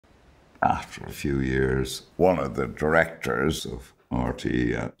After a few years, one of the directors of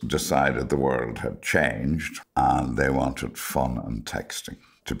RTE decided the world had changed and they wanted fun and texting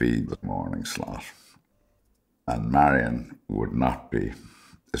to be the morning slot. And Marian would not be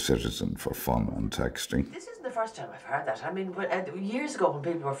a citizen for fun and texting. This isn't the first time I've heard that. I mean, years ago when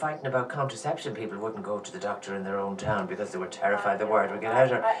people were fighting about contraception, people wouldn't go to the doctor in their own town because they were terrified the word would get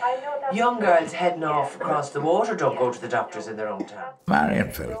out. Or young girls heading off across the water don't go to the doctors in their own town.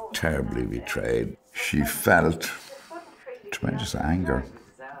 Marian felt terribly betrayed. She felt tremendous anger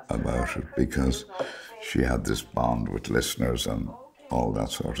about it because she had this bond with listeners and all that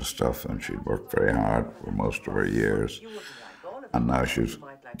sort of stuff, and she'd worked very hard for most of her years. And now she's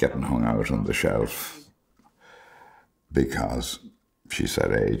getting hung out on the shelf because she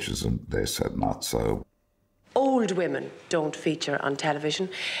said ageism, they said not so. Old women don't feature on television.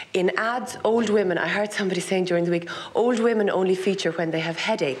 In ads, old women, I heard somebody saying during the week, old women only feature when they have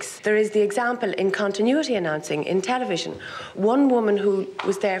headaches. There is the example in continuity announcing in television. One woman who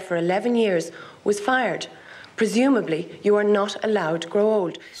was there for 11 years was fired. Presumably, you are not allowed to grow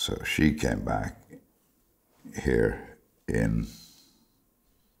old. So she came back here in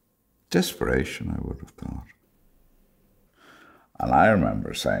desperation, I would have thought. And I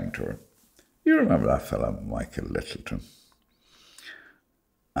remember saying to her, you remember that fellow, Michael Littleton?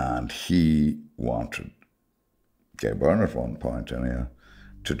 And he wanted, Gay Byrne at one point anyhow,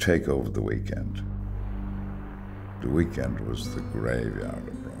 to take over the weekend. The weekend was the graveyard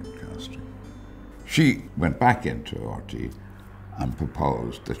of broadcasting. She went back into RT and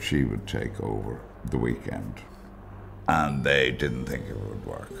proposed that she would take over the weekend. And they didn't think it would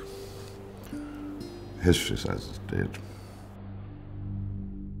work. History says it did.